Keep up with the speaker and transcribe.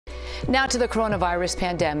Now to the coronavirus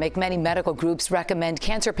pandemic. Many medical groups recommend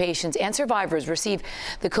cancer patients and survivors receive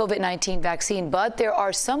the COVID-19 vaccine, but there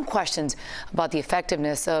are some questions about the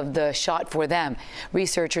effectiveness of the shot for them.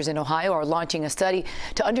 Researchers in Ohio are launching a study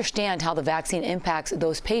to understand how the vaccine impacts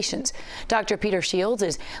those patients. Dr. Peter Shields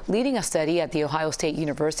is leading a study at the Ohio State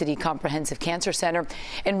University Comprehensive Cancer Center,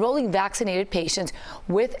 enrolling vaccinated patients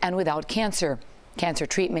with and without cancer. Cancer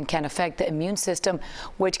treatment can affect the immune system,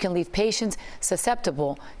 which can leave patients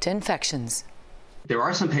susceptible to infections. There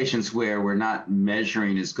are some patients where we're not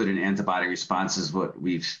measuring as good an antibody response as what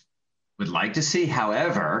we would like to see.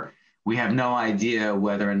 However, we have no idea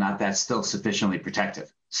whether or not that's still sufficiently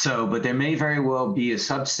protective. But there may very well be a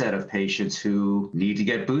subset of patients who need to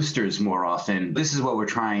get boosters more often. This is what we're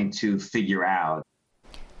trying to figure out.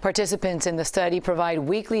 Participants in the study provide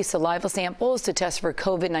weekly saliva samples to test for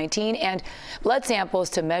COVID-19 and blood samples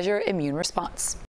to measure immune response.